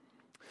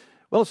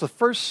Well, it's the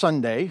first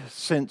Sunday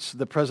since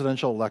the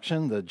presidential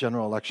election, the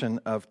general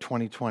election of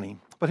 2020.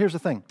 But here's the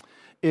thing.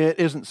 It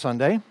isn't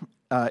Sunday.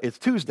 It's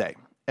Tuesday.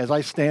 As I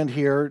stand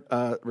here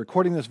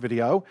recording this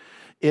video,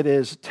 it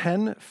is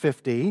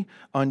 10:50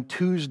 on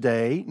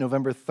Tuesday,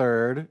 November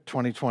 3rd,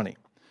 2020.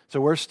 So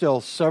we're still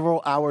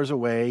several hours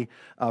away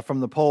from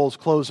the polls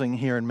closing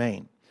here in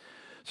Maine.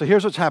 So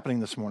here's what's happening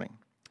this morning.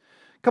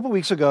 A couple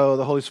weeks ago,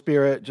 the Holy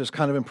Spirit just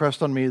kind of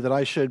impressed on me that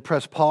I should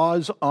press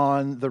pause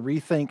on the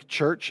Rethink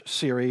Church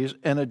series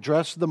and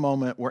address the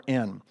moment we're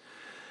in.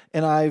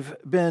 And I've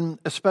been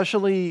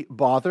especially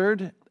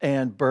bothered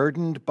and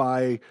burdened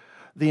by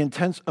the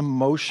intense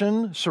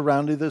emotion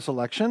surrounding this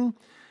election,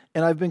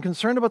 and I've been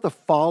concerned about the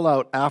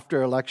fallout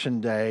after Election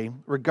Day,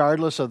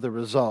 regardless of the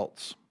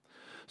results.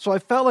 So I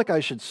felt like I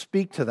should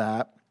speak to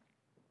that,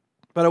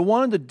 but I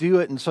wanted to do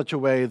it in such a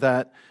way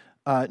that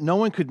no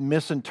one could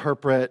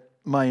misinterpret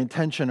my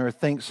intention or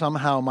think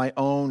somehow my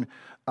own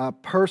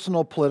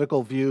personal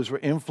political views were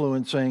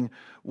influencing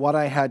what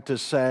I had to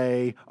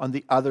say on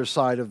the other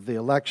side of the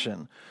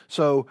election.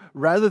 So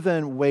rather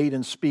than wait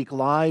and speak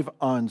live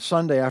on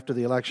Sunday after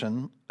the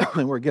election,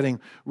 and we're getting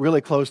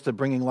really close to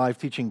bringing live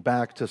teaching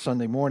back to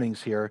Sunday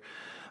mornings here,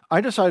 I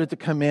decided to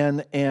come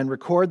in and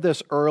record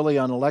this early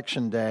on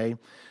Election Day,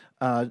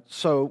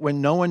 so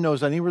when no one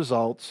knows any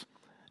results,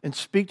 and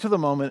speak to the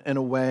moment in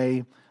a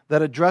way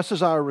that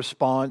addresses our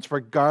response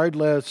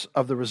regardless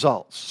of the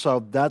results. So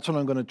that's what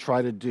I'm going to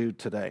try to do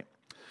today.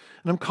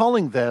 And I'm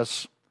calling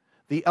this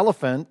the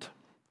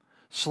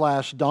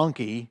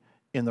elephant/donkey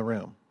in the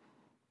room.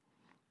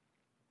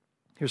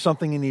 Here's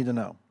something you need to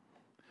know.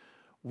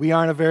 We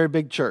aren't a very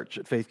big church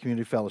at Faith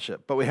Community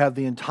Fellowship, but we have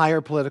the entire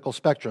political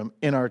spectrum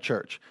in our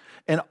church.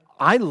 And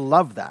I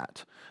love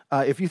that.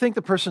 If you think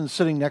the person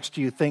sitting next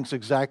to you thinks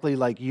exactly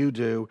like you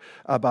do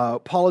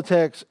about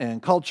politics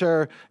and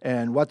culture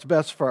and what's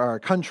best for our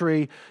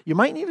country, you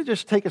might need to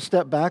just take a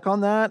step back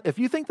on that. If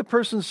you think the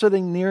person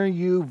sitting near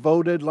you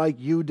voted like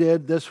you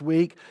did this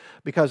week,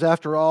 because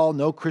after all,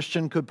 no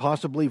Christian could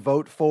possibly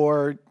vote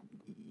for,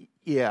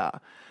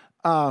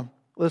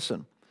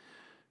 listen.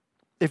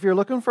 If you're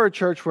looking for a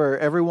church where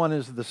everyone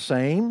is the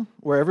same,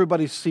 where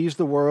everybody sees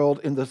the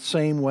world in the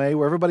same way,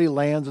 where everybody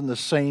lands in the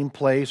same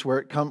place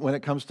when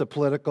it comes to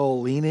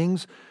political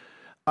leanings,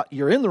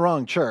 you're in the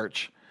wrong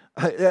church.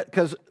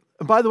 Because,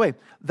 by the way,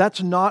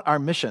 that's not our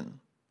mission.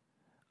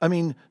 I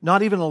mean,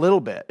 not even a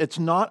little bit. It's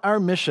not our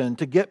mission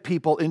to get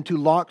people into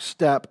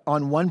lockstep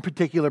on one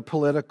particular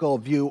political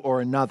view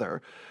or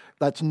another.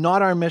 That's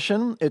not our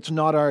mission. It's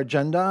not our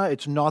agenda.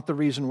 It's not the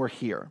reason we're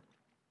here.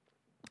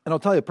 And I'll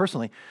tell you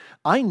personally,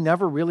 I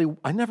never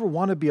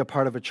want to be a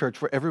part of a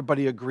church where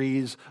everybody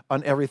agrees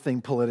on everything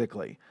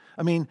politically.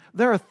 I mean,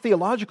 there are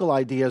theological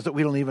ideas that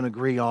we don't even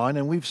agree on,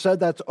 and we've said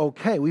that's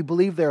okay. We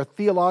believe there are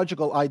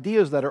theological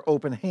ideas that are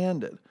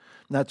open-handed, and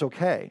that's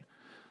okay.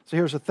 So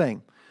here's the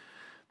thing.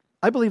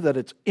 I believe that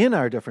it's in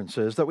our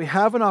differences that we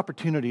have an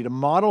opportunity to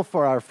model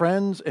for our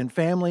friends and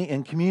family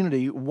and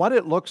community what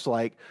it looks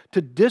like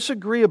to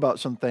disagree about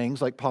some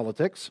things like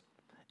politics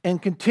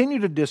and continue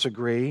to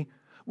disagree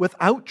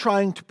without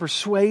trying to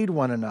persuade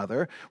one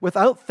another,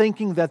 without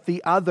thinking that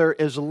the other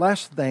is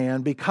less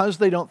than because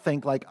they don't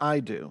think like I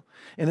do.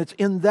 And it's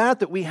in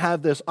that we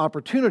have this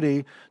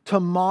opportunity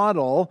to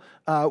model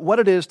what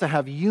it is to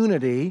have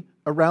unity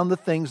around the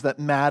things that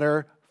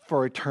matter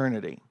for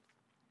eternity.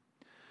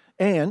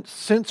 And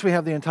since we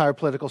have the entire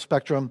political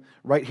spectrum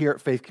right here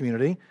at Faith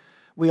Community,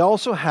 we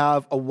also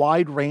have a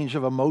wide range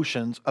of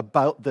emotions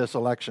about this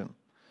election.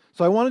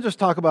 So I want to just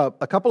talk about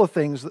a couple of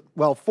things,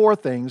 four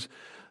things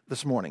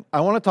this morning.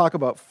 I want to talk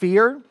about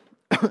fear,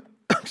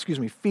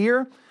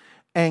 fear,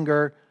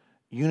 anger,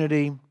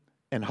 unity,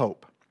 and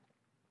hope.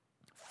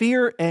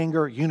 Fear,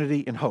 anger,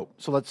 unity, and hope.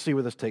 So let's see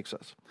where this takes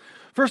us.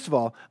 First of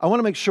all, I want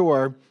to make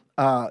sure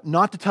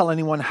not to tell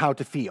anyone how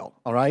to feel,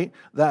 all right?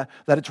 That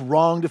it's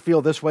wrong to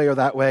feel this way or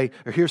that way,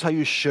 or here's how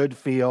you should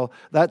feel.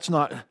 That's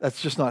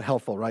just not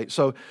helpful, right?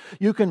 So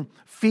you can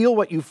feel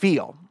what you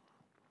feel.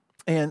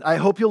 And I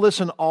hope you'll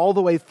listen all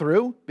the way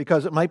through,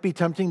 because it might be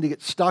tempting to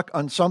get stuck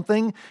on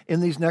something in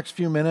these next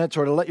few minutes,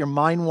 or to let your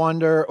mind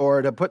wander,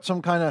 or to put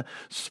some kind of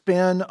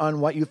spin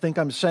on what you think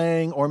I'm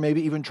saying, or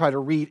maybe even try to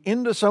read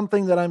into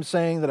something that I'm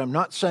saying that I'm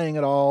not saying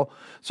at all.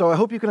 So I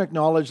hope you can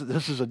acknowledge that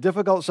this is a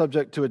difficult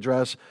subject to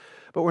address,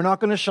 but we're not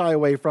going to shy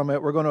away from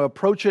it. We're going to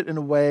approach it in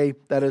a way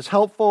that is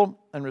helpful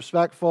and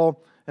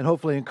respectful and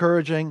hopefully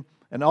encouraging,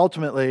 and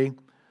ultimately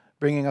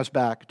bringing us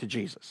back to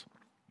Jesus.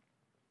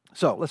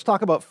 So let's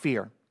talk about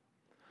fear.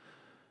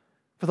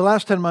 For the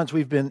last 10 months,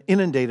 we've been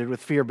inundated with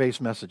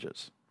fear-based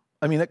messages.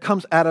 I mean, it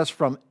comes at us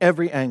from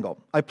every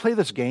angle. I play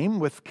this game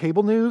with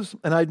cable news,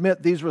 and I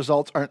admit these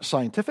results aren't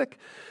scientific,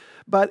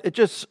 but it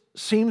just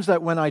seems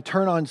that when I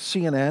turn on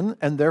CNN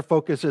and their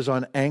focus is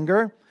on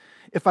anger,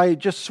 if I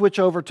just switch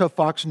over to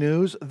Fox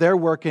News, they're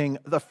working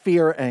the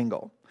fear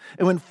angle.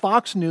 And when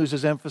Fox News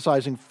is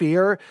emphasizing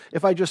fear,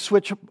 if I just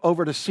switch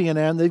over to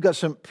CNN, they've got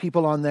some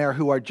people on there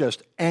who are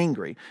just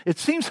angry. It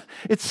seems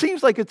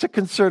like it's a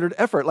concerted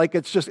effort, like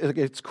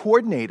it's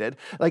coordinated,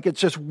 like it's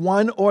just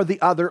one or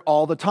the other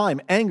all the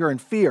time. Anger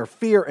and fear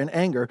and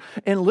anger.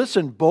 And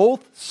listen,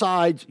 both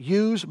sides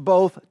use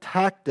both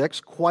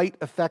tactics quite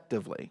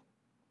effectively.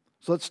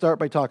 So let's start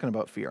by talking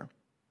about fear.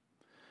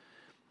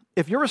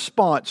 If your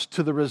response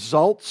to the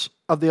results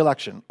of the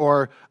election,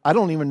 or I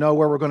don't even know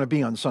where we're going to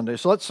be on Sunday,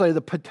 so let's say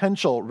the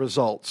potential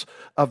results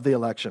of the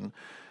election,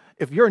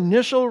 if your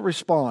initial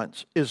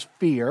response is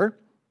fear,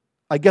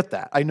 I get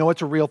that. I know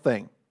it's a real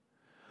thing.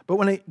 But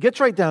when it gets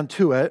right down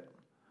to it,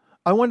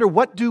 I wonder,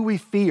 what do we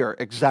fear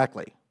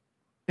exactly?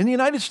 In the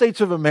United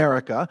States of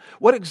America,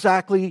 what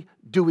exactly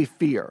do we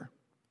fear?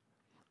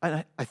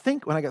 And I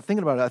think, when I got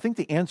thinking about it, I think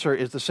the answer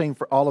is the same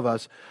for all of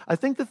us. I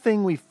think the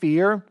thing we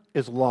fear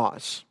is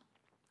loss.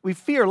 We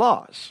fear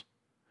loss.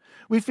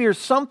 We fear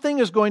something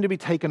is going to be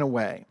taken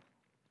away.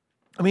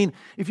 I mean,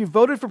 if you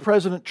voted for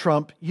President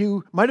Trump,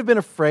 you might have been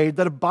afraid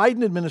that a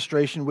Biden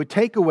administration would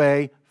take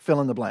away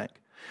fill in the blank.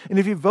 And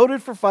if you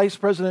voted for Vice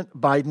President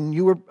Biden,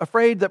 you were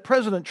afraid that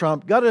President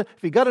Trump, if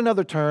he got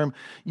another term,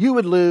 you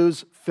would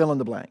lose fill in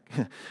the blank.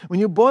 When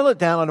you boil it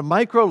down on a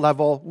micro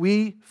level,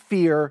 we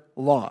fear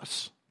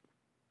loss.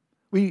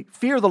 We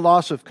fear the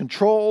loss of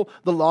control,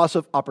 the loss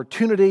of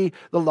opportunity,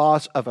 the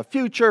loss of a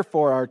future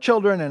for our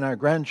children and our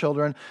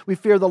grandchildren. We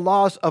fear the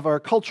loss of our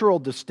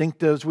cultural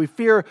distinctives. We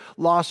fear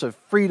loss of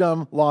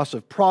freedom, loss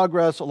of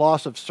progress,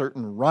 loss of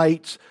certain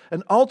rights.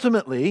 And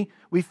ultimately,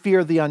 we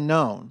fear the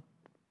unknown.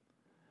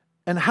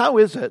 And how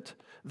is it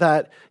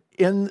that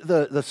in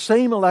the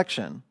same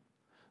election,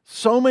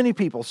 so many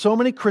people, so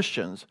many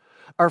Christians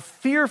are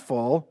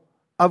fearful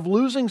of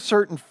losing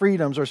certain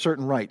freedoms or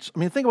certain rights? I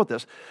mean, think about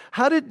this.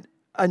 How did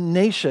a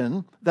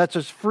nation that's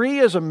as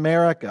free as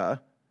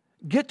America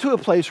get to a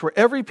place where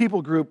every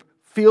people group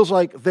feels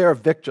like they're a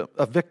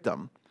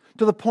victim,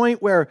 to the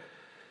point where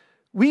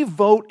we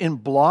vote in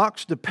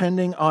blocks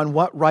depending on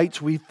what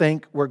rights we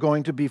think we're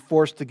going to be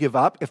forced to give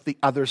up if the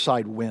other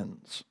side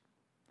wins?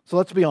 So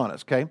let's be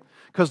honest, okay?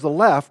 Because the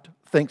left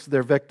thinks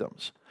they're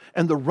victims,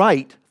 and the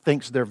right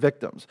thinks they're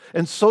victims,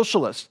 and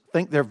socialists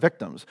think they're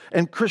victims,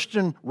 and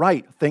Christian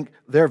right think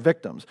they're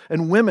victims,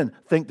 and women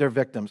think they're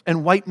victims,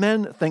 and white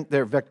men think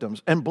they're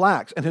victims, and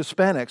blacks, and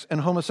Hispanics,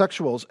 and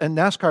homosexuals, and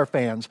NASCAR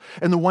fans,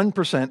 and the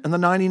 1%, and the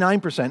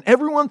 99%.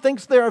 Everyone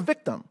thinks they're a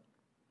victim.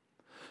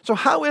 So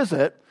how is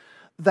it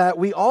that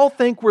we all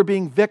think we're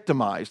being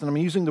victimized, and I'm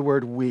using the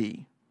word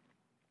we,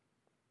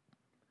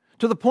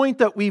 to the point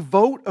that we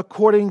vote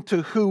according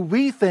to who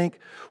we think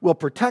will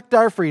protect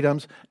our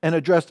freedoms and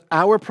address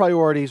our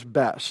priorities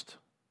best?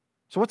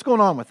 So what's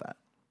going on with that?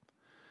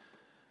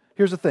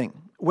 Here's the thing.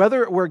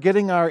 Whether we're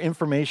getting our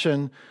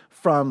information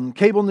from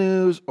cable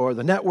news or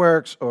the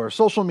networks or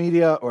social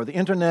media or the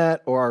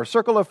internet or our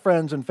circle of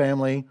friends and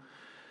family,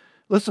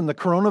 listen, the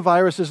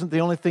coronavirus isn't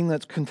the only thing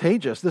that's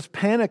contagious. This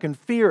panic and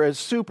fear is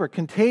super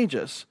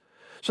contagious.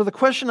 So the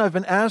question I've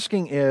been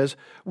asking is,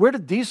 where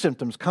did these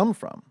symptoms come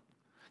from?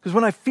 Because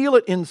when I feel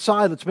it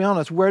inside, let's be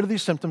honest, where do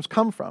these symptoms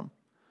come from?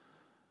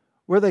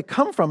 Where they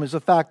come from is the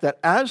fact that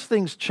as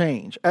things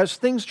change, as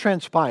things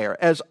transpire,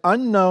 as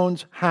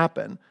unknowns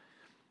happen,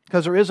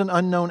 because there is an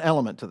unknown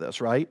element to this,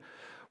 right?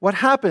 What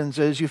happens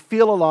is you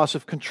feel a loss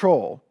of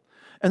control.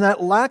 And that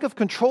lack of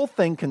control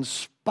thing can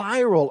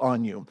spiral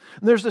on you.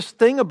 And there's this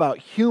thing about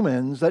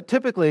humans that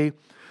typically,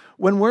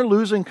 when we're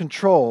losing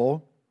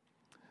control,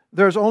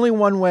 there's only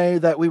one way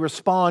that we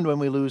respond when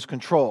we lose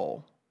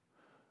control.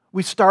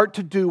 We start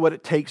to do what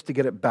it takes to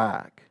get it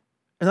back.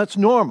 And that's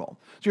normal.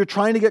 So you're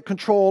trying to get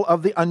control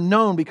of the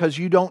unknown because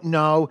you don't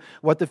know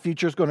what the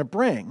future is going to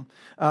bring.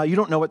 You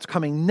don't know what's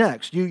coming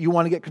next. You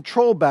want to get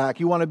control back.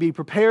 You want to be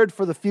prepared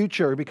for the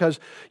future because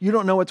you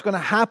don't know what's going to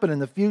happen in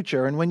the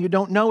future. And when you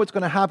don't know what's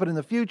going to happen in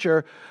the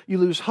future, you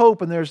lose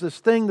hope. And there's this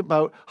thing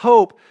about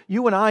hope.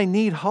 You and I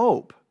need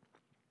hope.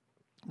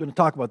 I'm going to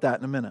talk about that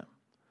in a minute.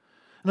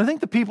 And I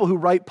think the people who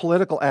write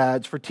political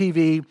ads for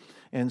TV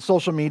and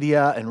social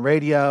media and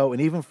radio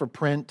and even for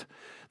print,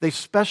 they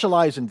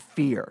specialize in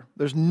fear.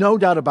 There's no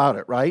doubt about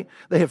it, right?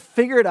 They have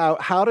figured out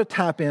how to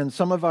tap in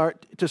some of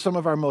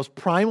our most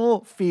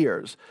primal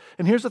fears.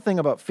 And here's the thing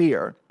about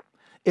fear.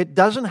 It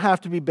doesn't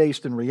have to be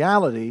based in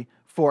reality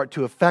for it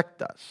to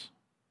affect us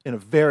in a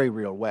very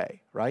real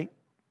way, right?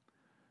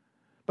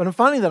 But I'm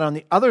finding that on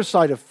the other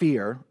side of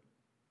fear,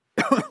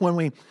 when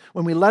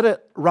we let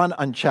it run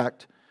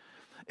unchecked,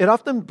 it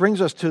often brings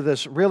us to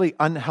this really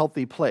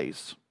unhealthy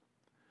place.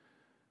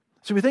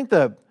 So we think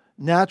the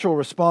natural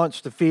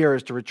response to fear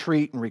is to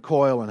retreat and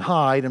recoil and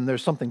hide, and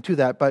there's something to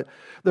that. But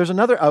there's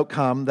another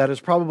outcome that is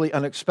probably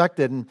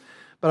unexpected,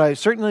 but I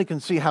certainly can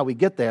see how we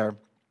get there.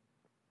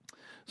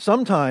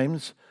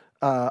 Sometimes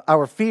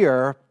our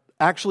fear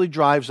actually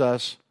drives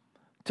us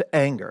to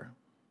anger.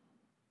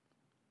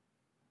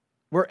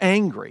 We're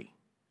angry.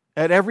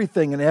 at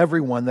everything and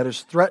everyone that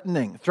is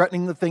threatening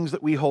the things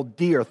that we hold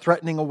dear,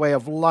 threatening a way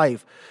of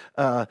life,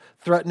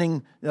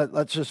 threatening,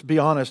 let's just be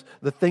honest,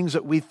 the things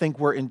that we think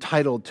we're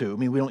entitled to. I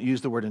mean, we don't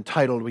use the word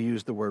entitled, we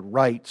use the word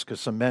rights because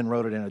some men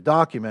wrote it in a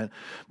document.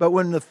 But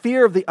when the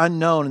fear of the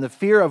unknown and the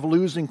fear of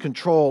losing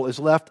control is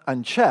left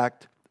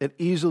unchecked, it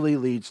easily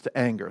leads to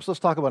anger. So let's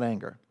talk about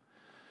anger.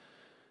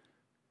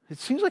 It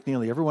seems like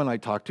nearly everyone I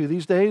talk to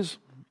these days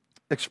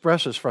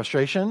expresses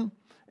frustration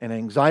and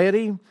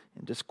anxiety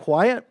and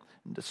disquiet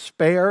and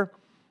despair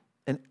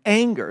and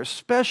anger,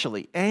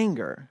 especially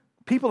anger.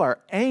 People are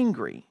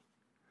angry.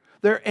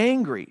 They're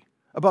angry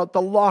about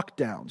the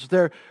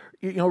lockdowns.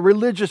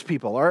 Religious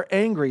people are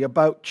angry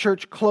about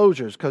church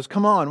closures because,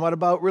 come on, what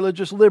about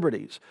religious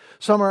liberties?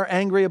 Some are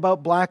angry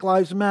about Black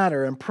Lives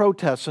Matter and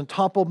protests and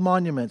toppled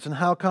monuments and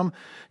how come,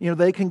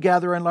 they can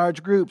gather in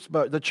large groups,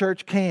 but the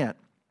church can't.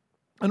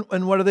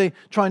 And what are they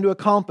trying to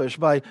accomplish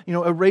by,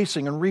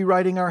 erasing and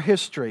rewriting our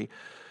history?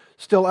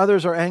 Still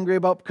others are angry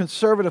about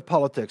conservative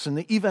politics and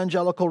the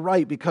evangelical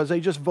right because they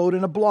just vote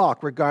in a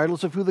block,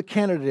 regardless of who the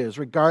candidate is,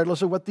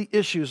 regardless of what the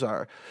issues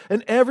are.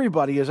 And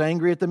everybody is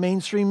angry at the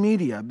mainstream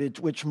media,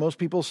 which most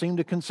people seem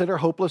to consider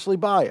hopelessly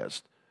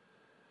biased.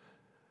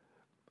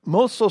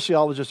 Most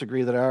sociologists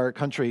agree that our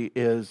country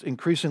is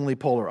increasingly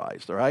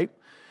polarized, all right?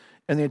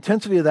 And the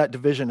intensity of that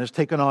division has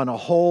taken on a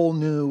whole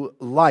new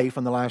life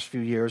in the last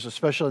few years,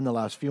 especially in the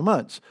last few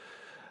months.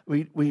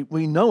 We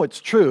know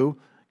it's true.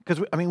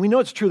 Because, we know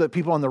it's true that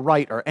people on the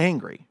right are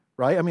angry,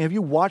 right? Have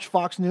you watched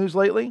Fox News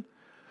lately?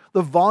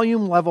 The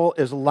volume level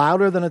is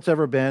louder than it's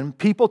ever been.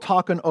 People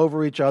talking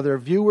over each other,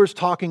 viewers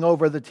talking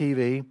over the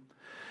TV.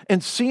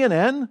 And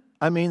CNN,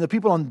 the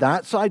people on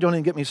that side, don't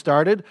even get me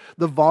started.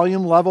 The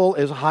volume level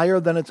is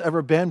higher than it's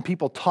ever been.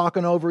 People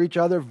talking over each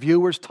other,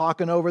 viewers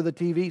talking over the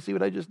TV. See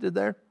what I just did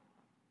there?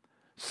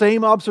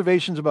 Same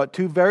observations about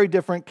two very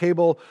different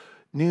cable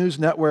news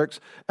networks,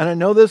 and I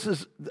know this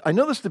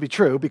to be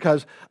true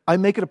because I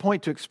make it a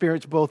point to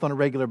experience both on a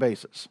regular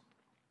basis.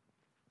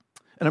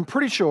 And I'm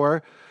pretty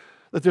sure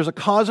that there's a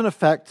cause and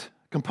effect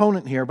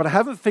component here, but I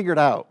haven't figured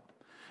out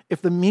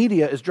if the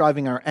media is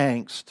driving our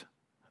angst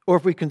or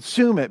if we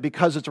consume it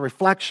because it's a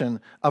reflection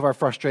of our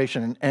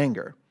frustration and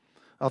anger.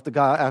 I'll have to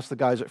ask the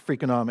guys at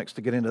Freakonomics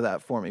to get into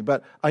that for me,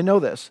 but I know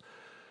this.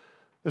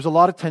 There's a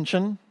lot of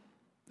tension.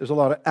 There's a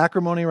lot of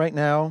acrimony right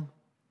now.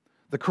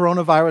 The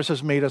coronavirus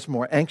has made us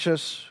more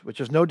anxious, which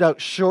has no doubt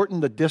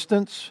shortened the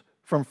distance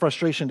from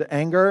frustration to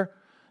anger,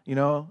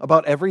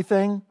 about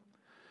everything.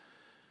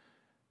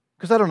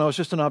 Because I don't know, it's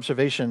just an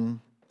observation.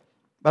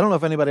 I don't know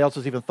if anybody else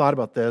has even thought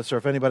about this or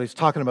if anybody's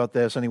talking about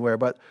this anywhere,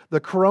 but the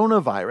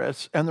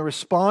coronavirus and the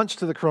response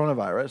to the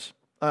coronavirus,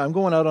 I'm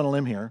going out on a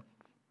limb here,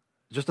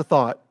 just a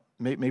thought,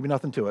 maybe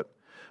nothing to it,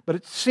 but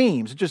it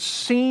just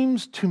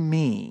seems to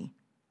me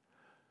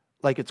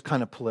like it's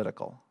kind of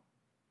political.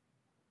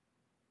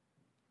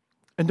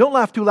 And don't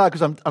laugh too loud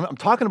because I'm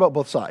talking about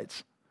both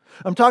sides.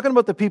 I'm talking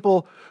about the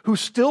people who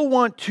still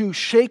want to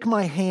shake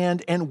my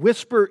hand and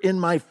whisper in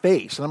my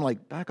face. And I'm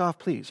like, back off,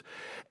 please.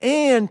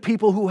 And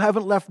people who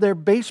haven't left their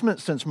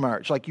basement since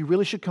March, like you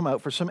really should come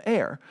out for some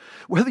air.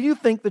 Whether you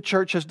think the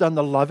church has done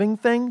the loving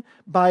thing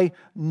by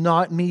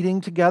not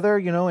meeting together,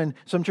 and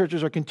some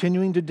churches are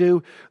continuing to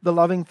do the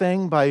loving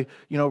thing by,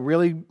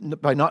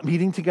 by not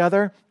meeting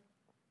together,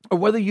 or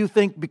whether you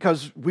think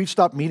because we've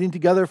stopped meeting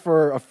together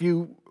for a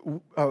few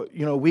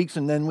weeks,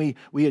 and then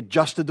we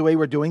adjusted the way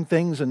we're doing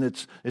things, and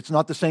it's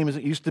not the same as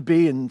it used to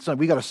be, and so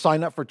we got to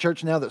sign up for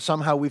church now that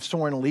somehow we've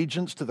sworn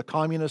allegiance to the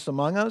communists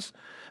among us.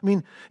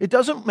 It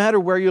doesn't matter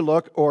where you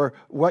look or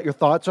what your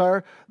thoughts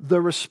are. The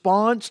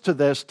response to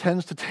this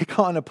tends to take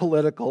on a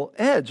political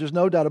edge. There's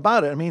no doubt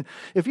about it.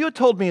 If you had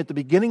told me at the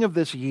beginning of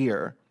this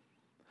year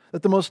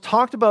that the most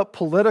talked about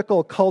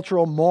political,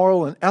 cultural,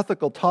 moral, and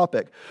ethical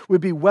topic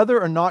would be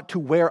whether or not to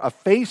wear a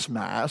face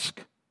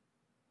mask,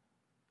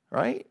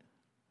 right?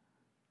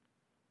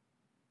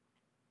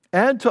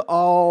 Add to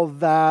all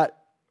that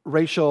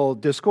racial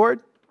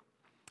discord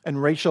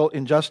and racial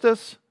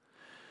injustice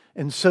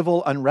and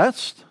civil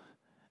unrest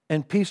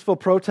and peaceful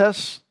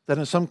protests that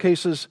in some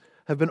cases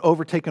have been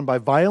overtaken by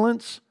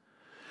violence,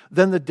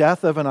 then the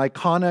death of an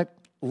iconic,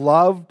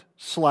 loved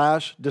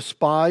 /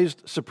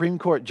 despised Supreme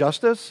Court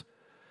justice.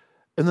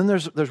 And then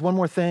there's one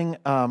more thing,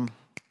 the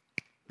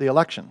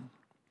election.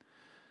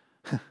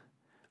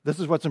 This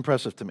is what's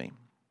impressive to me.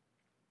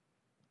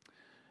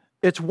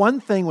 It's one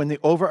thing when the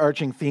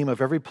overarching theme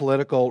of every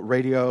political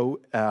radio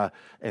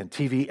and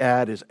TV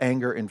ad is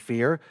anger and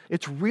fear.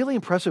 It's really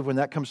impressive when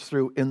that comes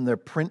through in their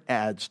print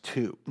ads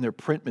too, in their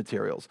print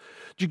materials.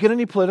 Did you get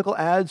any political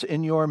ads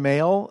in your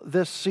mail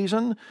this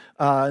season?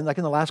 Like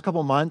in the last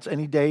couple of months,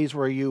 any days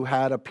where you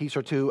had a piece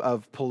or two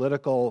of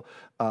political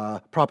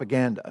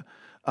propaganda?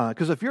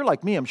 Because if you're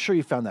like me, I'm sure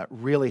you found that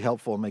really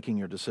helpful in making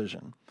your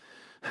decision.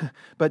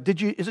 But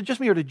is it just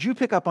me, or did you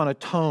pick up on a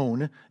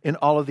tone in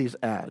all of these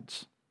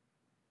ads?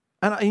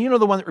 And you know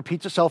the one that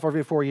repeats itself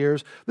every 4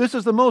 years? This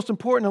is the most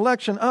important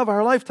election of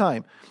our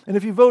lifetime. And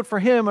if you vote for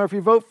him or if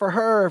you vote for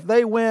her, if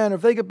they win, or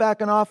if they get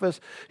back in office,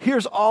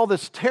 here's all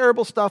this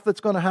terrible stuff that's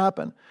going to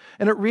happen.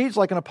 And it reads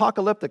like an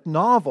apocalyptic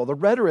novel. The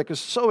rhetoric is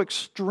so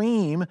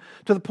extreme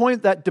to the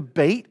point that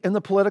debate in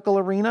the political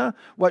arena,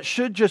 what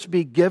should just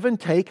be give and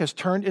take, has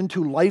turned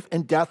into life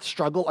and death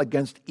struggle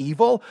against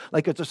evil,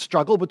 like it's a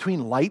struggle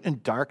between light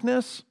and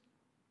darkness.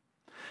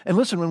 And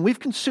listen, when we've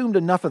consumed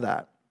enough of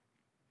that,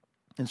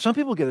 and some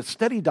people get a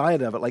steady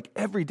diet of it, like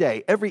every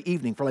day, every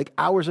evening, for like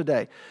hours a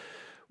day.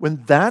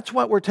 When that's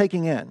what we're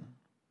taking in,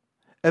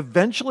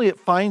 eventually it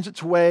finds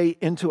its way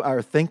into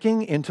our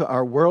thinking, into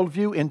our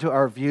worldview, into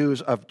our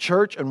views of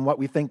church and what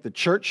we think the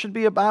church should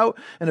be about.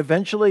 And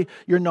eventually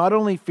you're not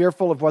only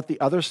fearful of what the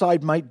other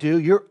side might do,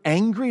 you're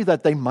angry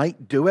that they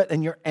might do it,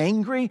 and you're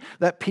angry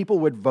that people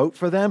would vote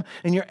for them,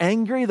 and you're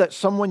angry that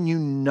someone you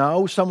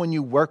know, someone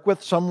you work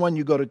with, someone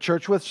you go to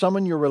church with,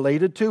 someone you're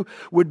related to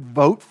would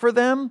vote for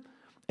them.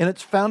 And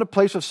it's found a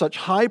place of such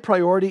high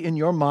priority in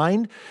your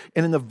mind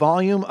and in the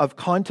volume of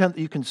content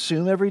that you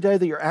consume every day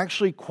that you're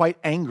actually quite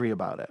angry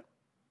about it.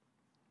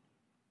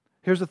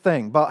 Here's the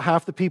thing. About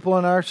half the people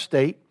in our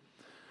state,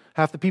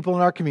 half the people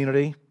in our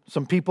community,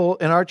 some people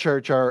in our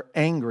church are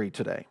angry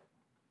today.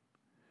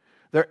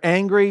 They're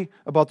angry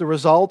about the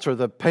results or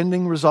the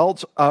pending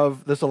results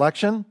of this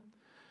election.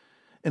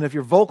 And if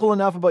you're vocal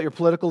enough about your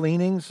political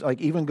leanings,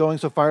 like even going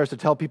so far as to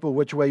tell people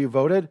which way you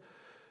voted,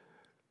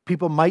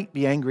 people might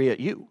be angry at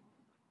you.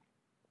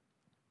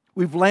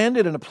 We've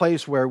landed in a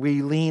place where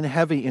we lean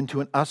heavy into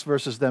an us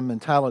versus them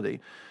mentality.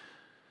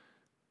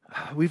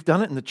 We've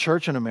done it in the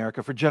church in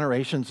America for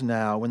generations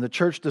now. When the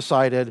church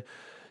decided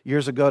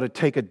years ago to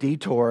take a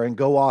detour and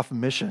go off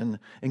mission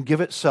and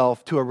give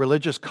itself to a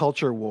religious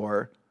culture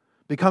war,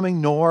 becoming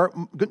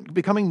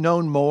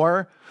known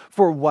more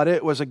for what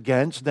it was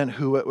against than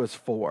who it was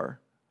for.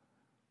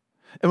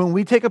 And when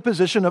we take a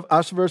position of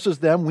us versus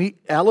them, we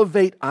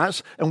elevate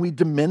us and we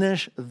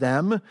diminish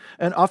them,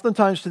 and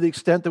oftentimes to the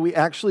extent that we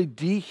actually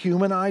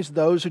dehumanize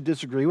those who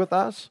disagree with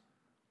us.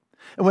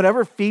 And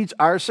whatever feeds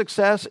our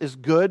success is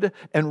good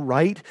and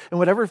right, and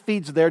whatever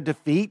feeds their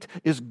defeat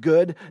is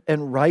good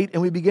and right.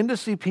 And we begin to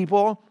see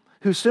people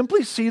who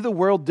simply see the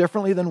world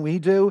differently than we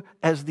do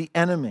as the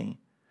enemy.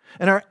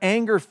 And our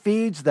anger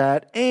feeds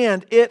that,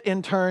 and it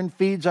in turn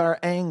feeds our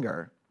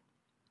anger.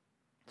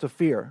 It's a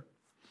fear.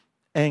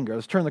 Anger.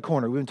 Let's turn the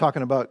corner. We've been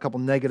talking about a couple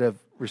negative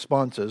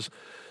responses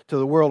to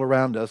the world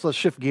around us. Let's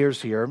shift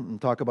gears here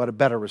and talk about a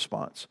better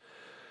response.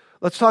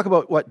 Let's talk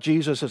about what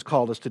Jesus has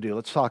called us to do.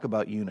 Let's talk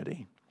about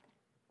unity.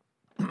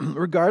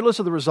 Regardless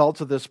of the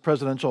results of this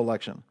presidential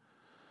election,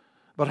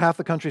 about half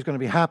the country is going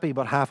to be happy,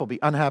 about half will be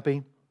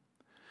unhappy.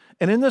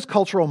 And in this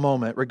cultural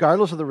moment,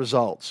 regardless of the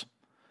results,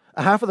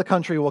 a half of the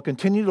country will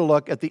continue to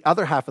look at the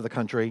other half of the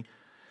country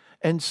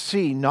and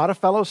see not a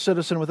fellow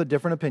citizen with a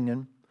different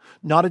opinion,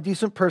 not a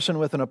decent person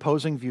with an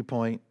opposing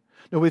viewpoint.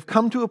 No, we've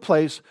come to a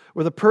place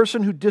where the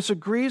person who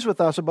disagrees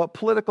with us about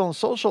political and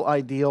social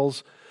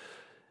ideals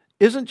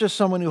isn't just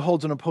someone who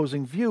holds an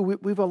opposing view.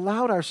 We've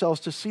allowed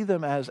ourselves to see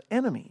them as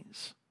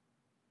enemies.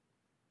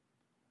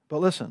 But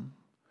listen,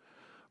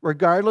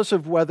 regardless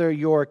of whether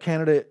your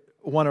candidate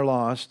won or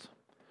lost,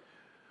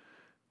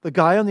 the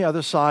guy on the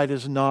other side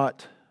is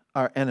not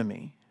our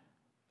enemy.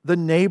 The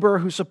neighbor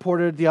who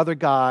supported the other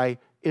guy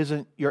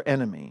isn't your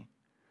enemy.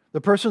 The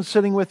person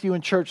sitting with you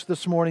in church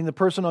this morning, the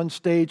person on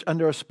stage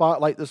under a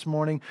spotlight this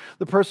morning,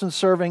 the person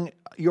serving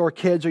your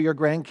kids or your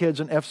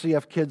grandkids and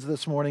FCF kids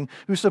this morning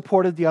who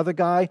supported the other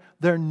guy,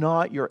 they're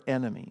not your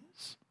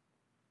enemies.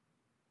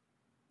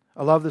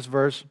 I love this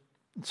verse,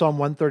 Psalm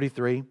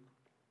 133.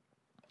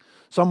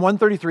 Psalm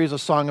 133 is a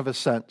song of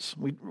ascents.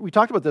 We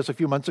talked about this a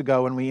few months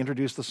ago when we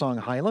introduced the song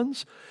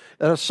Highlands.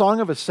 That a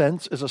song of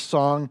ascents is a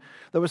song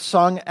that was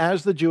sung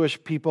as the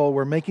Jewish people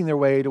were making their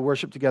way to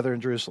worship together in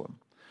Jerusalem.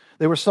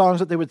 They were songs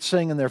that they would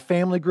sing in their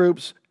family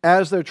groups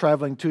as they're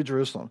traveling to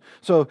Jerusalem.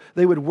 So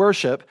they would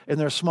worship in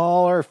their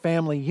smaller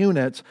family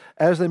units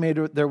as they made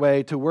their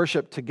way to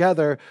worship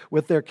together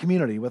with their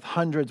community, with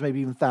hundreds,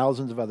 maybe even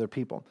thousands of other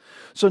people.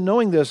 So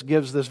knowing this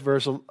gives this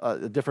verse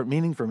a different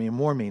meaning for me,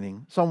 more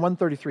meaning. Psalm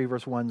 133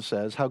 verse 1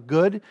 says, "How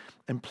good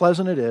and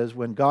pleasant it is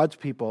when God's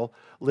people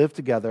live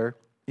together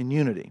in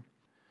unity."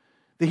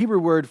 The Hebrew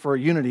word for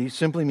unity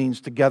simply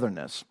means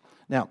togetherness.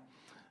 Now,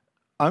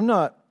 I'm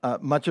not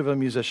much of a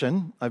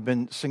musician. I've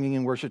been singing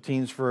in worship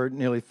teams for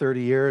nearly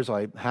 30 years.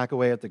 I hack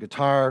away at the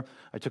guitar.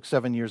 I took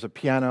 7 years of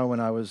piano when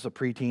I was a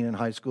preteen and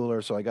high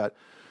schooler, so I got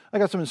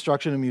some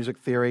instruction in music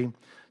theory.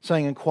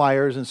 Sang in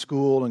choirs in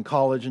school and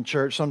college and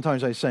church.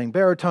 Sometimes I sang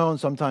baritone,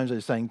 sometimes I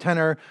sang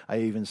tenor. I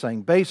even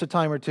sang bass a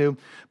time or two.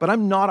 But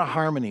I'm not a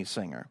harmony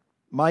singer.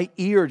 My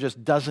ear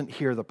just doesn't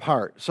hear the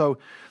part. So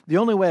the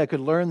only way I could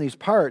learn these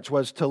parts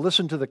was to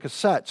listen to the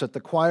cassettes that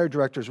the choir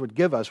directors would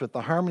give us with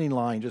the harmony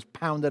line just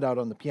pounded out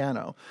on the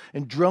piano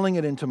and drilling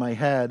it into my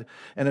head,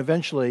 and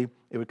eventually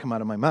it would come out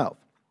of my mouth.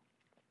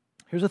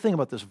 Here's the thing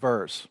about this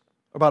verse,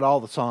 about all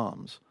the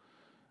Psalms.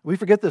 We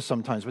forget this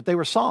sometimes, but they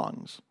were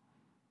songs.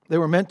 They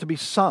were meant to be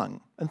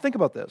sung. And think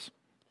about this.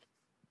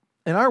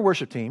 In our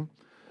worship team,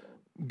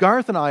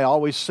 Garth and I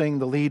always sing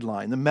the lead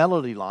line, the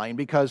melody line,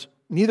 because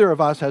neither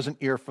of us has an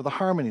ear for the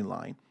harmony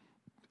line.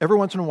 Every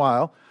once in a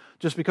while,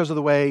 just because of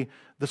the way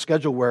the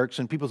schedule works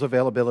and people's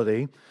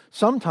availability,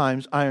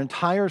 sometimes our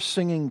entire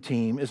singing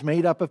team is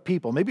made up of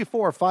people, maybe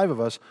 4 or 5 of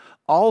us,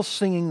 all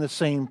singing the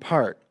same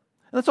part.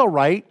 And that's all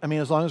right. I mean,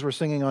 as long as we're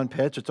singing on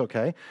pitch, it's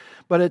okay.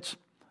 But it's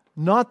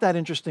not that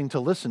interesting to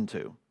listen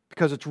to,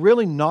 because it's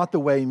really not the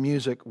way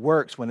music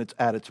works when it's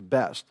at its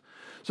best.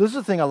 So this is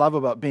the thing I love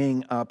about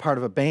being part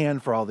of a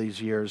band for all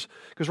these years,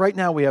 because right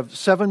now we have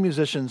 6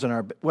 musicians and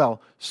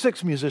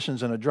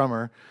a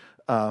drummer.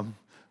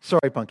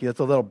 Sorry, Punky, that's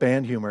a little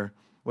band humor.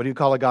 What do you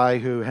call a guy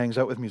who hangs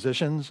out with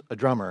musicians? A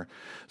drummer.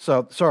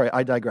 So, sorry,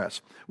 I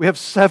digress. We have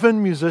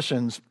 7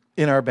 musicians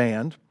in our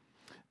band,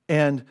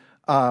 and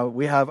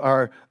we have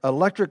our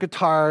electric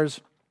guitars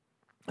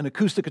and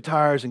acoustic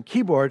guitars and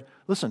keyboard.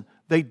 Listen,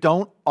 they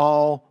don't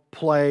all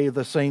play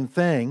the same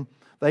thing.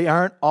 They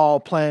aren't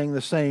all playing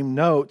the same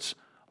notes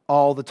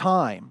all the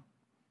time.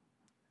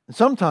 And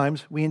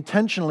sometimes we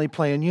intentionally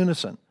play in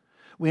unison.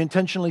 We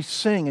intentionally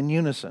sing in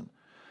unison.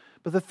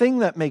 But the thing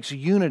that makes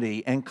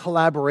unity and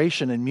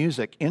collaboration in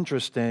music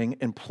interesting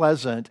and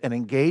pleasant and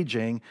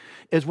engaging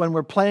is when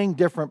we're playing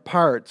different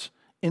parts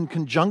in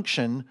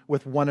conjunction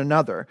with one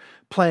another,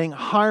 playing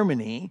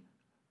harmony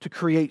to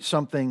create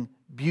something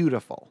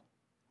beautiful.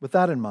 With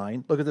that in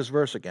mind, look at this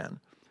verse again.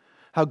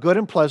 How good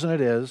and pleasant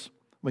it is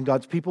when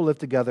God's people live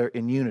together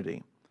in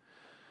unity.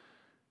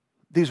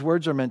 These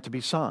words are meant to be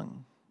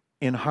sung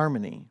in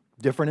harmony,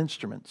 different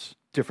instruments,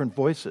 different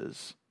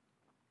voices,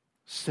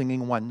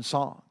 singing one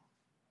song.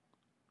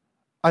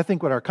 I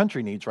think what our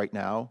country needs right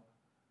now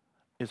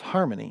is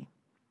harmony.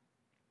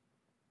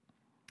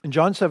 In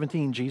John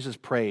 17, Jesus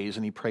prays,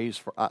 and he prays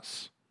for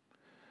us.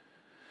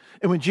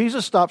 And when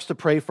Jesus stops to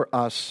pray for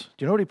us,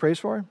 do you know what he prays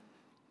for?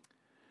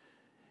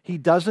 He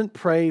doesn't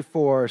pray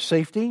for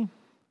safety.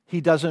 He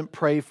doesn't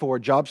pray for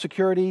job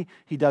security.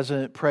 He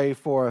doesn't pray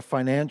for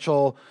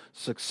financial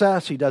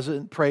success. He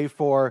doesn't pray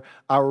for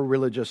our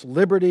religious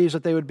liberties,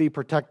 that they would be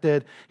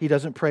protected. He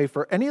doesn't pray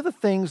for any of the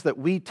things that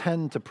we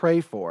tend to pray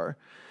for.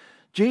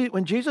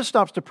 When Jesus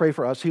stops to pray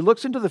for us, he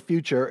looks into the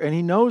future, and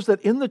he knows that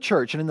in the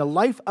church and in the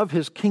life of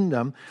his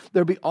kingdom,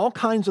 there'll be all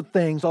kinds of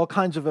things, all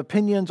kinds of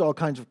opinions, all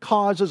kinds of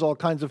causes, all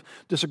kinds of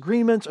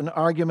disagreements and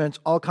arguments,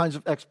 all kinds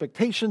of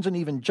expectations and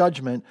even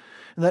judgment,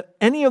 and that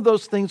any of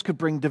those things could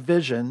bring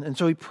division. And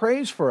so he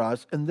prays for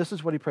us, and this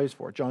is what he prays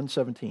for. John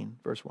 17,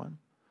 verse 1.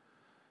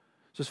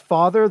 It says,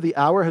 Father, the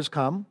hour has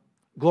come.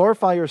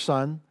 Glorify your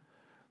Son,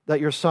 that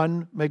your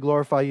Son may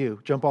glorify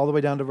you. Jump all the way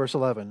down to verse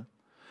 11.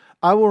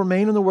 I will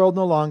remain in the world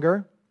no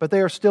longer, but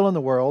they are still in the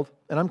world,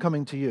 and I'm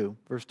coming to you.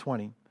 Verse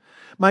 20.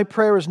 My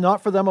prayer is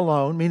not for them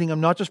alone, meaning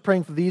I'm not just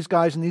praying for these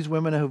guys and these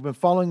women who have been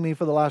following me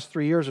for the last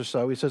 3 years or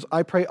so. He says,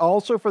 I pray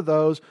also for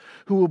those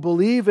who will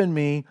believe in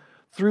me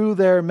through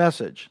their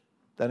message.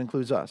 That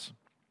includes us.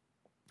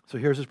 So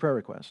here's his prayer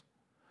request.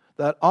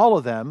 That all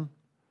of them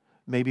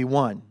may be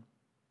one.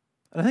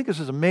 And I think this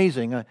is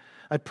amazing.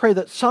 I pray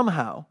that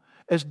somehow,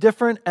 as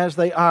different as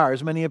they are,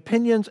 as many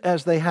opinions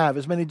as they have,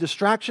 as many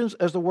distractions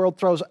as the world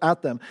throws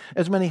at them,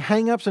 as many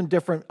hang-ups and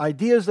different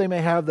ideas they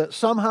may have, that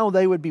somehow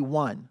they would be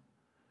one.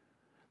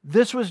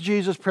 This was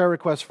Jesus' prayer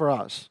request for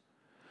us,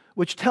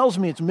 which tells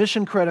me it's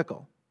mission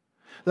critical.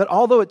 That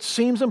although it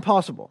seems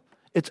impossible,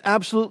 it's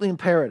absolutely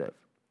imperative.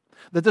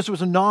 That this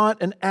was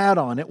not an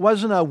add-on. It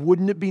wasn't a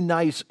wouldn't it be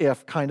nice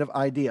if kind of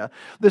idea.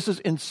 This is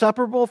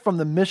inseparable from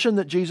the mission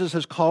that Jesus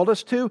has called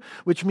us to,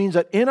 which means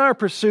that in our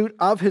pursuit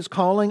of his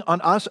calling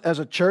on us as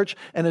a church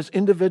and as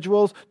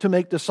individuals to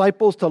make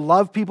disciples, to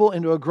love people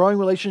into a growing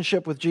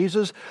relationship with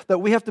Jesus, that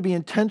we have to be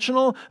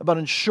intentional about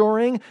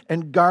ensuring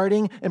and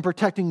guarding and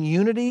protecting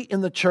unity in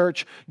the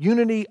church,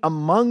 unity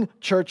among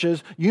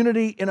churches,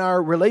 unity in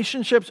our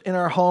relationships, in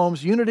our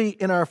homes, unity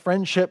in our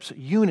friendships,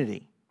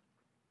 unity.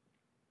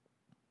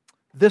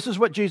 This is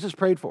what Jesus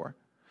prayed for.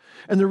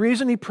 And the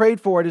reason he prayed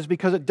for it is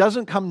because it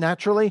doesn't come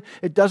naturally,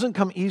 it doesn't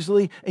come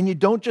easily, and you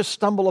don't just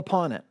stumble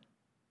upon it.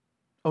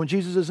 Oh, and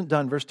Jesus isn't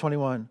done. Verse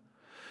 21.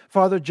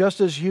 Father, just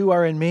as you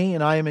are in me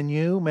and I am in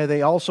you, may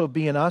they also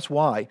be in us.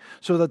 Why?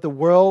 So that the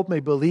world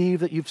may believe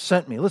that you've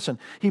sent me. Listen,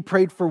 he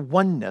prayed for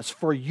oneness,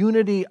 for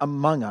unity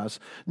among us,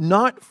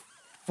 not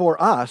for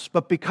us,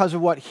 but because of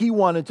what he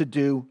wanted to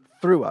do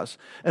through us.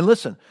 And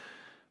listen,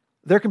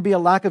 there can be a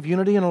lack of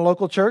unity in a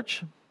local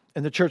church,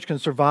 and the church can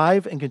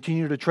survive and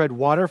continue to tread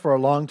water for a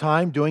long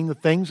time, doing the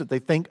things that they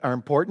think are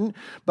important,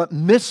 but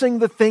missing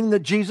the thing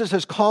that Jesus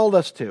has called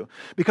us to.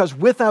 Because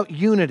without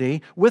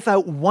unity,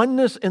 without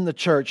oneness in the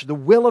church, the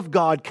will of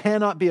God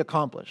cannot be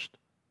accomplished.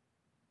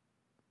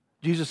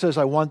 Jesus says,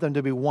 I want them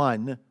to be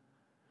one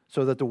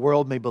so that the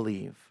world may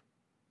believe.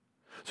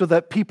 So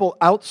that people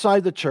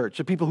outside the church,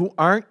 the people who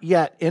aren't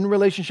yet in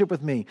relationship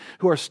with me,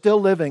 who are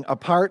still living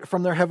apart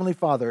from their Heavenly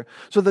Father,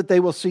 so that they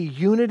will see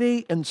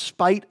unity in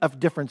spite of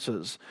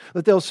differences,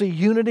 that they'll see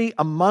unity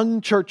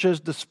among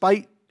churches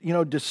despite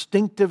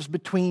distinctives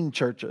between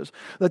churches,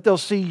 that they'll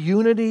see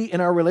unity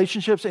in our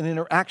relationships and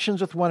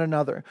interactions with one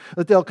another,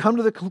 that they'll come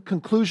to the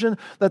conclusion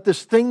that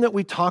this thing that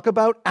we talk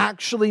about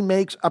actually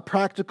makes a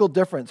practical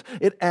difference.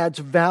 It adds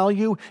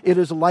value, it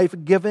is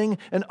life-giving,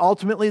 and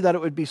ultimately that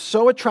it would be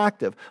so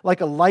attractive,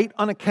 like a light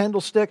on a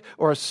candlestick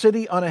or a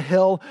city on a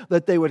hill,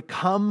 that they would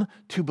come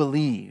to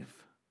believe.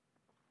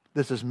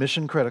 This is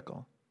mission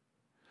critical.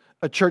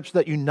 A church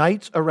that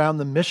unites around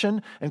the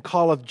mission and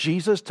call of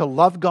Jesus to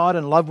love God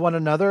and love one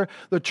another,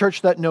 the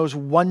church that knows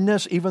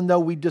oneness even though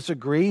we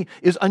disagree,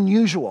 is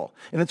unusual.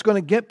 And it's going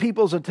to get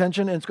people's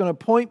attention, and it's going to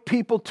point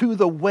people to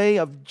the way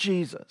of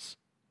Jesus.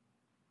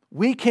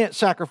 We can't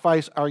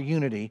sacrifice our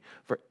unity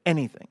for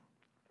anything.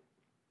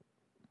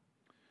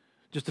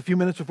 Just a few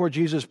minutes before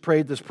Jesus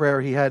prayed this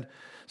prayer, he had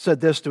said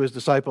this to his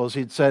disciples.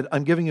 He'd said,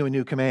 I'm giving you a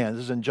new command.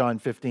 This is in John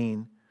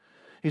 15.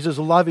 He says,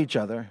 love each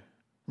other.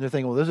 And they're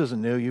thinking, well, this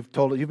isn't new. You've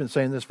been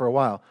saying this for a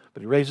while.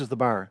 But he raises the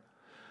bar.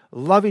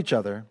 Love each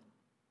other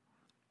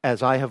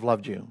as I have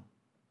loved you.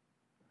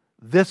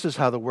 This is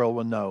how the world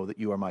will know that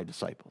you are my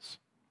disciples.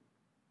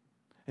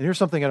 And here's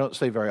something I don't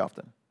say very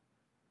often.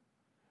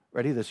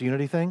 Ready? This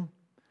unity thing?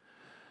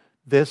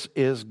 This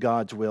is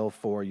God's will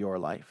for your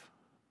life.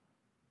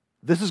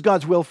 This is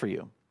God's will for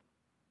you.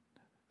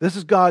 This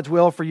is God's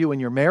will for you in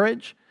your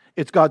marriage.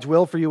 It's God's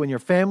will for you in your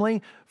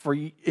family, for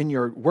you in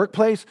your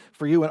workplace,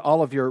 for you in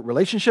all of your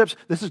relationships.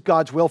 This is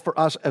God's will for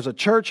us as a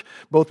church,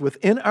 both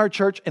within our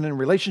church and in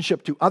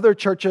relationship to other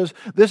churches.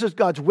 This is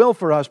God's will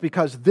for us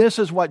because this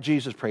is what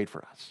Jesus prayed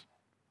for us.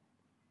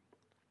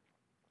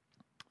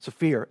 So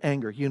fear,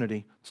 anger,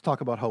 unity. Let's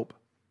talk about hope.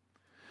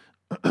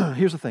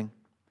 Here's the thing.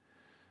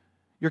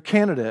 Your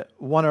candidate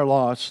won or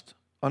lost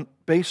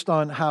based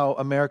on how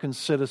American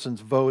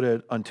citizens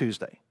voted on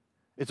Tuesday.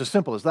 It's as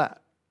simple as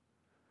that.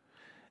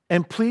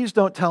 And please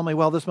don't tell me,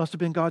 well, this must have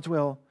been God's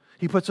will.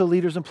 He puts the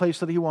leaders in place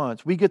that he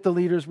wants. We get the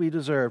leaders we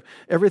deserve.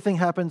 Everything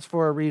happens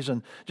for a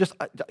reason.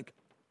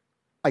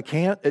 I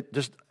can't. It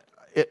just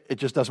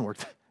doesn't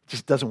work. It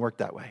just doesn't work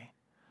that way.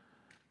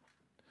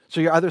 So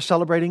you're either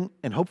celebrating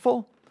and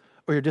hopeful,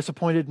 or you're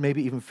disappointed,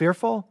 maybe even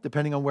fearful,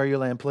 depending on where you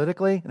land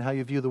politically and how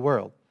you view the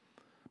world.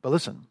 But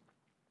listen,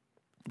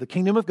 the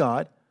kingdom of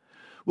God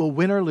will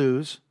win or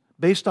lose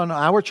based on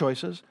our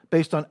choices,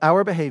 based on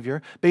our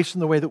behavior, based on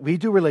the way that we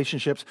do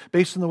relationships,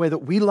 based on the way that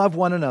we love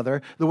one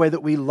another, the way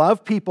that we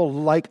love people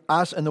like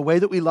us, and the way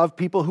that we love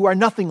people who are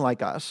nothing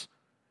like us.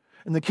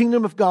 And the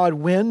kingdom of God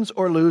wins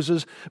or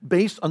loses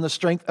based on the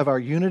strength of our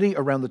unity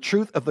around the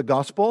truth of the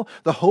gospel,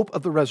 the hope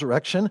of the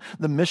resurrection,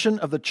 the mission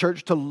of the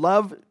church to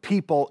love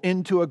people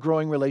into a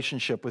growing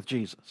relationship with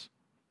Jesus.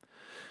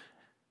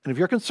 And if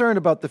you're concerned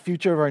about the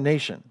future of our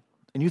nation,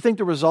 and you think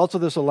the results of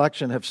this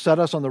election have set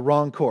us on the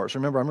wrong course.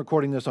 Remember, I'm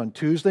recording this on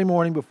Tuesday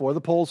morning before the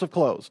polls have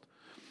closed,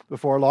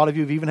 before a lot of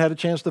you have even had a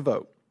chance to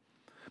vote.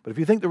 But if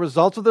you think the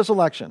results of this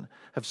election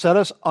have set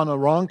us on a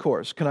wrong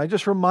course, can I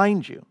just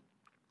remind you,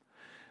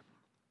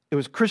 it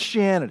was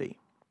Christianity.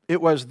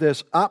 It was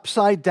this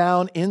upside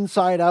down,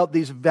 inside out,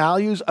 these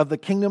values of the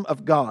kingdom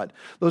of God.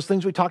 Those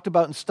things we talked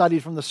about and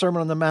studied from the Sermon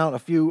on the Mount a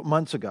few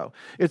months ago.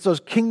 It's those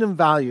kingdom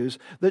values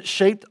that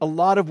shaped a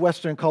lot of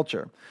Western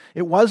culture.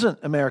 It wasn't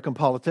American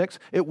politics.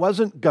 It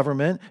wasn't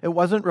government. It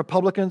wasn't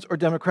Republicans or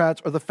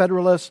Democrats or the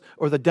Federalists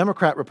or the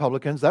Democrat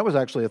Republicans. That was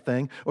actually a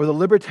thing. Or the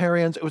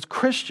Libertarians. It was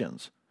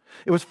Christians.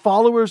 It was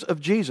followers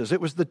of Jesus.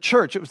 It was the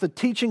church. It was the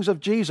teachings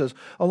of Jesus,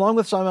 along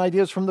with some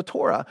ideas from the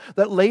Torah,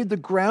 that laid the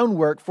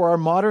groundwork for our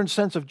modern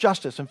sense of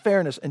justice and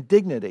fairness and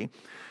dignity.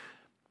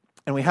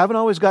 And we haven't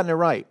always gotten it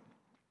right.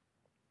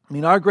 I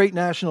mean, our great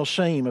national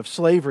shame of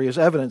slavery is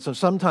evidence of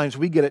sometimes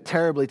we get it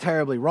terribly,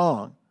 terribly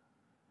wrong.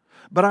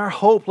 But our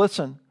hope,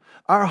 listen,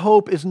 our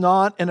hope is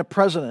not in a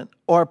president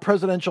or a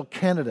presidential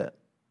candidate.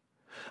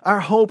 Our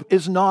hope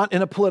is not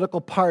in a political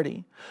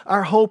party.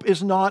 Our hope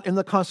is not in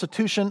the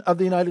Constitution of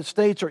the United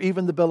States or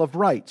even the Bill of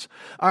Rights.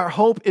 Our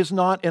hope is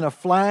not in a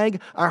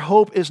flag. Our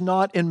hope is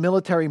not in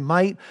military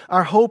might.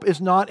 Our hope is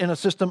not in a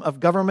system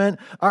of government.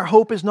 Our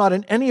hope is not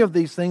in any of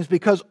these things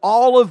because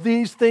all of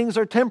these things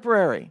are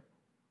temporary.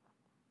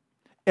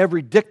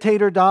 Every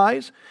dictator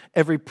dies.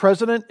 Every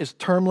president is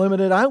term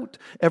limited out.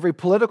 Every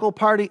political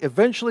party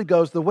eventually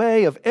goes the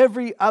way of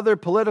every other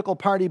political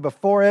party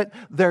before it.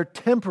 They're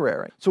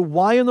temporary. So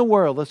why in the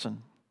world,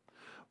 listen,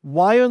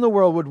 why in the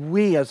world would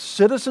we as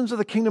citizens of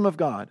the kingdom of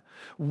God,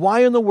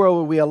 why in the world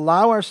would we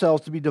allow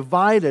ourselves to be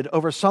divided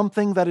over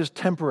something that is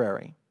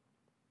temporary?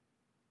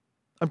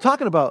 I'm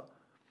talking about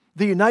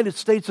the United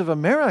States of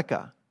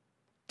America,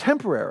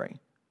 temporary.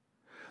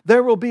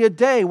 There will be a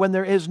day when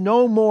there is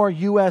no more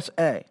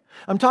USA.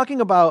 I'm talking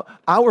about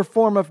our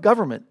form of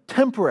government,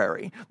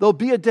 temporary. There'll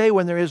be a day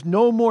when there is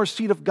no more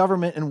seat of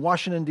government in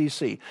Washington,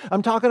 D.C.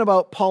 I'm talking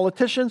about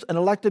politicians and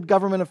elected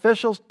government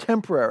officials,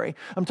 temporary.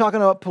 I'm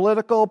talking about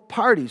political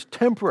parties,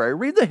 temporary.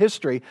 Read the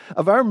history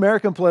of our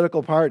American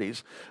political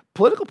parties.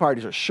 Political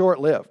parties are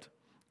short-lived.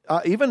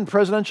 Even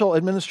presidential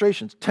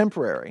administrations,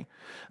 temporary.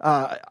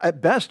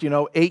 At best,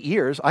 8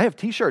 years. I have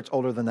t-shirts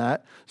older than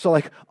that. So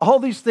like all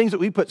these things that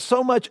we put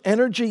so much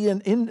energy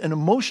and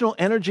emotional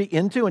energy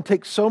into and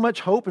take so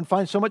much hope and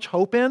find so much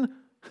hope in,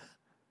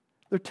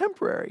 they're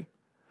temporary.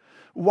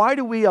 Why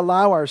do we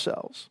allow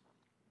ourselves,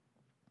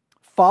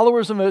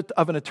 followers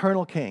of an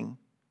eternal king,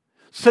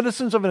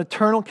 citizens of an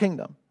eternal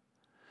kingdom,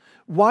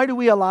 why do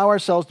we allow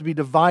ourselves to be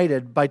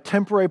divided by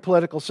temporary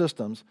political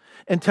systems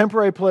and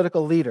temporary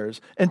political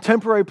leaders and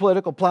temporary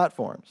political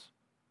platforms?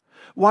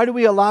 Why do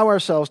we allow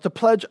ourselves to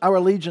pledge our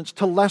allegiance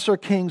to lesser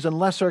kings and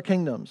lesser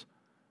kingdoms?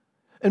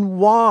 And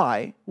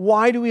why?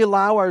 Why do we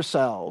allow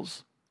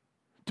ourselves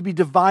to be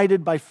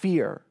divided by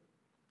fear?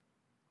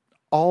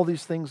 All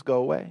these things go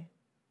away.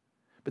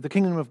 But the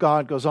kingdom of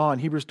God goes on.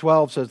 Hebrews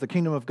 12 says the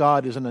kingdom of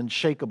God is an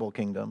unshakable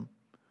kingdom.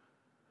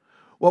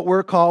 What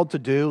we're called to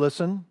do,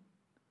 listen,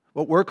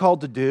 what we're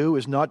called to do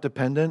is not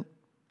dependent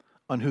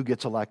on who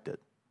gets elected.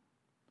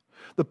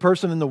 The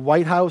person in the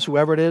White House,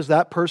 whoever it is,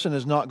 that person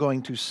is not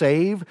going to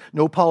save.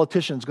 No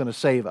politician is going to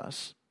save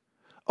us.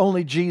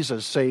 Only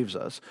Jesus saves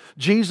us.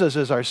 Jesus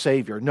is our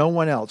Savior, no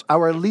one else.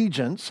 Our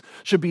allegiance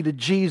should be to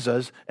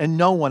Jesus and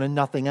no one and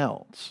nothing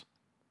else.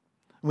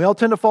 We all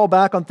tend to fall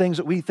back on things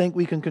that we think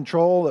we can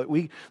control,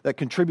 that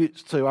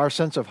contributes to our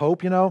sense of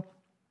hope, But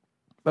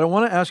I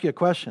want to ask you a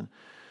question.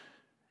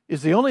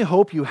 Is the only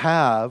hope you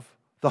have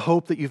the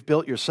hope that you've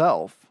built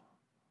yourself?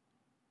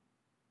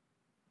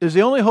 Is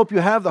the only hope you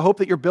have the hope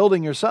that you're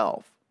building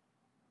yourself?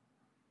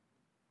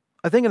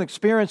 I think an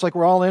experience like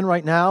we're all in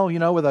right now,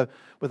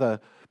 with a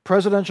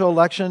presidential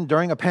election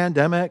during a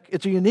pandemic,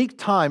 it's a unique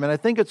time, and I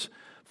think it's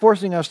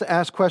forcing us to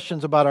ask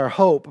questions about our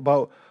hope,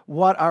 about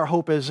what our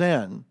hope is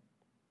in.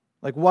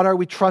 Like, what are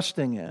we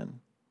trusting in?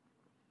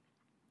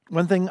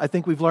 One thing I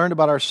think we've learned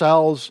about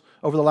ourselves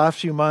over the last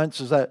few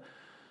months is that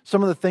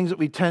some of the things that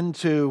we tend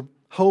to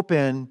hope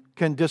in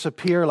can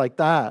disappear like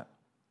that.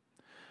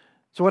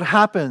 So what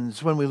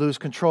happens when we lose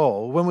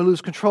control? When we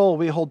lose control,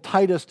 we hold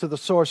tightest to the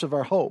source of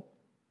our hope.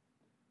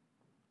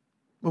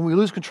 When we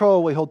lose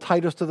control, we hold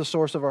tightest to the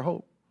source of our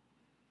hope.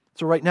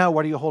 So right now,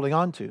 what are you holding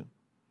on to?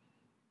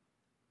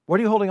 What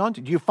are you holding on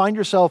to? Do you find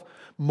yourself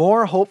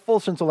more hopeful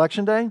since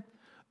Election Day?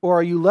 Or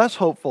are you less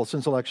hopeful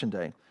since Election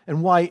Day?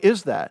 And why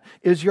is that?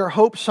 Is your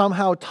hope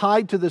somehow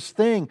tied to this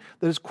thing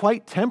that is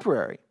quite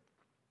temporary?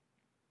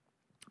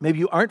 Maybe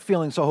you aren't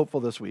feeling so hopeful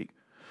this week.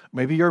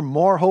 Maybe you're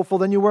more hopeful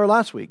than you were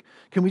last week.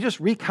 Can we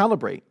just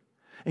recalibrate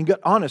and get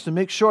honest and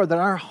make sure that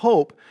our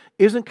hope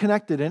isn't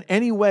connected in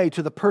any way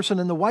to the person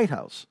in the White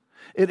House?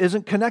 It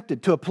isn't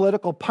connected to a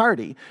political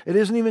party. It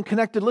isn't even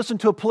connected, listen,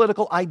 to a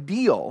political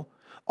ideal.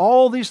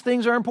 All these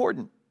things are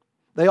important.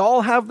 They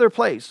all have their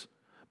place.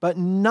 But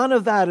none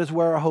of that is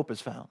where our hope is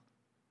found.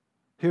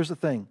 Here's the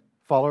thing,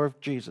 follower of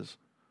Jesus.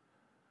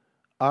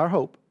 Our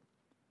hope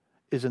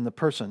is in the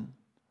person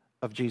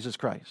of Jesus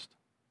Christ.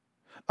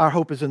 Our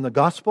hope is in the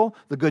gospel,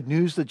 the good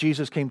news that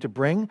Jesus came to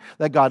bring,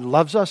 that God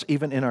loves us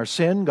even in our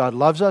sin. God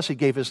loves us. He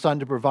gave His Son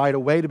to provide a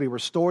way to be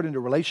restored into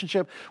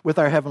relationship with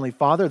our Heavenly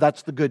Father.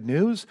 That's the good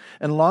news.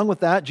 And along with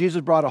that,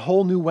 Jesus brought a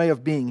whole new way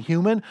of being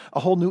human, a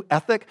whole new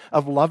ethic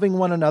of loving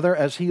one another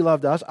as He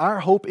loved us. Our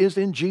hope is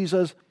in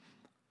Jesus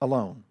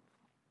alone.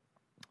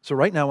 So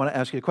right now I want to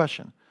ask you a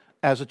question.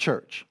 As a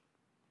church,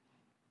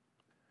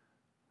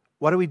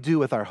 what do we do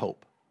with our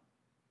hope?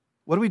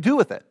 What do we do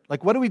with it?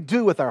 Like, what do we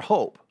do with our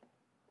hope?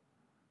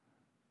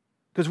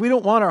 Because we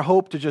don't want our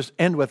hope to just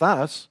end with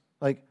us.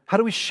 Like, how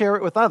do we share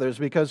it with others?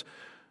 Because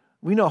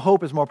we know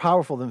hope is more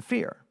powerful than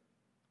fear.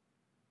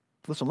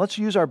 Listen, let's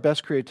use our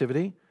best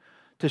creativity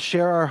to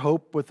share our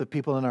hope with the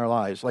people in our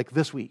lives. Like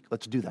this week,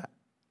 let's do that.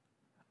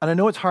 And I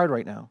know it's hard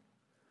right now.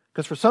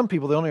 Because for some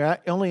people, the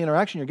only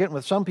interaction you're getting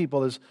with some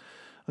people is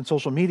on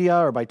social media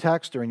or by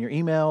text or in your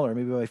email or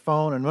maybe by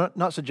phone. And I'm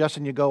not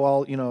suggesting you go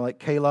all, like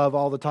K-Love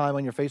all the time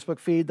on your Facebook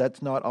feed.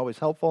 That's not always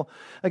helpful.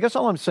 I guess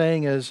all I'm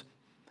saying is,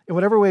 in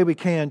whatever way we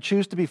can,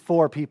 choose to be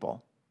for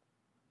people.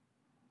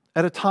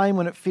 At a time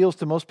when it feels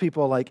to most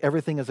people like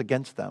everything is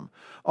against them.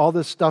 All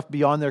this stuff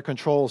beyond their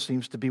control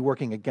seems to be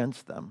working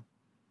against them.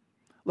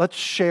 Let's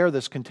share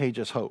this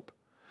contagious hope.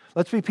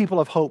 Let's be people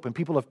of hope and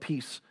people of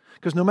peace.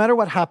 Because no matter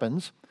what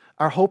happens,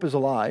 our hope is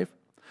alive.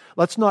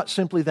 Let's not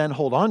simply then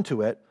hold on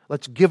to it.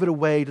 Let's give it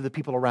away to the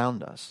people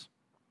around us.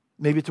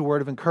 Maybe it's a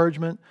word of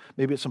encouragement.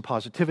 Maybe it's some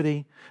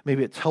positivity.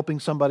 Maybe it's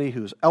helping somebody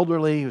who's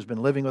elderly, who's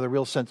been living with a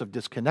real sense of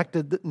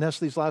disconnectedness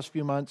these last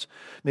few months.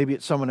 Maybe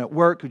it's someone at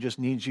work who just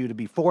needs you to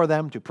be for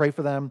them, to pray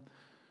for them.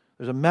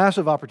 There's a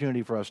massive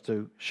opportunity for us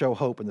to show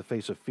hope in the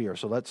face of fear.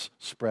 So let's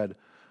spread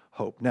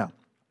hope. Now,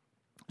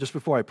 just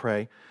before I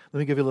pray, let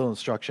me give you a little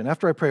instruction.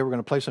 After I pray, we're going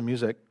to play some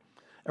music,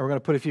 and we're going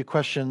to put a few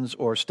questions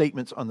or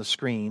statements on the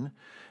screen.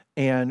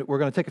 And we're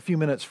going to take a few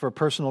minutes for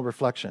personal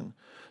reflection.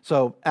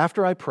 So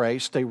after I pray,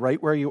 stay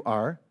right where you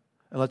are,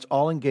 and let's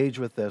all engage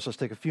with this. Let's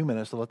take a few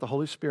minutes to let the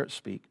Holy Spirit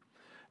speak,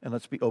 and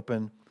let's be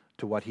open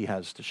to what He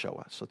has to show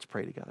us. Let's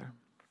pray together.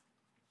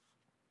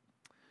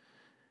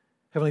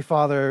 Heavenly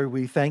Father,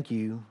 we thank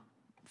You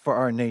for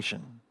our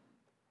nation,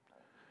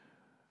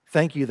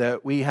 Thank you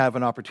that we have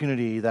an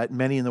opportunity that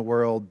many in the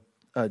world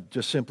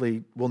just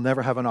simply will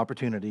never have an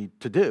opportunity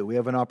to do. We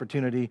have an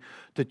opportunity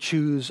to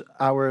choose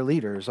our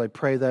leaders. I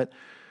pray that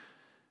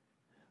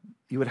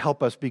you would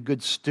help us be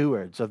good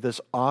stewards of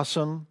this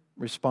awesome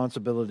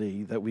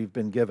responsibility that we've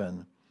been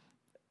given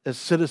as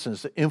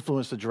citizens to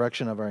influence the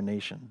direction of our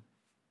nation.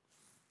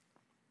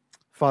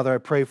 Father, I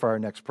pray for our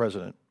next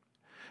president.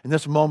 In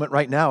this moment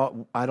right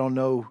now, I don't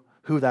know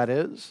who that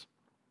is.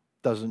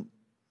 Doesn't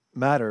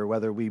matter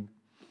whether we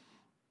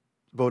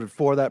voted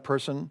for that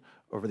person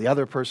or for the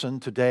other person.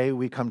 Today,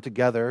 we come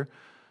together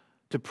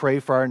to pray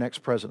for our next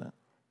president.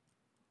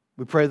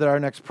 We pray that our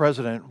next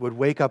president would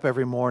wake up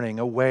every morning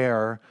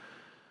aware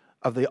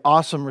of the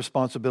awesome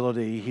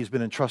responsibility he's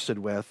been entrusted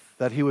with,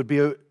 that he would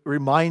be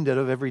reminded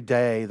of every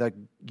day that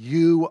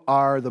you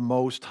are the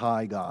Most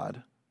High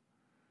God.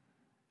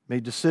 May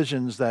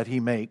decisions that he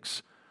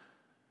makes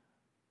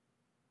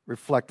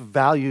reflect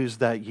values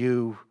that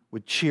you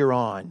would cheer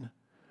on,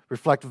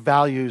 reflect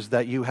values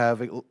that you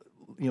have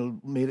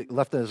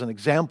left as an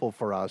example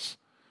for us,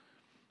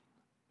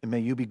 and may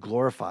you be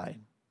glorified.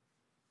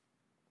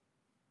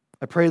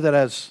 I pray that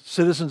as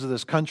citizens of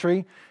this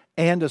country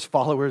and as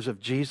followers of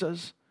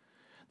Jesus,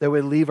 that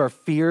we leave our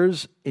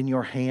fears in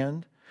your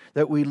hand,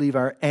 that we leave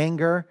our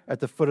anger at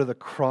the foot of the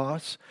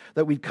cross,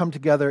 that we'd come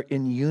together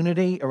in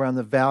unity around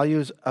the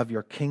values of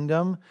your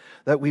kingdom,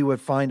 that we would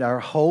find our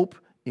hope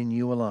in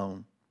you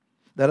alone.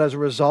 That as a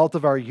result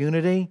of our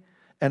unity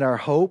and our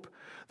hope,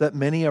 that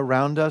many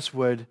around us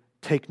would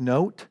take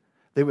note,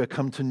 they would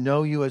come to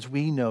know you as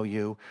we know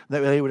you,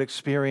 that they would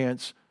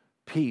experience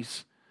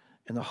peace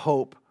and the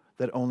hope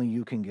that only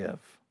you can give.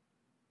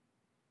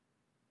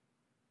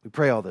 We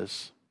pray all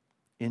this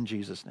in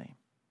Jesus' name.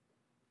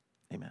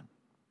 Amen.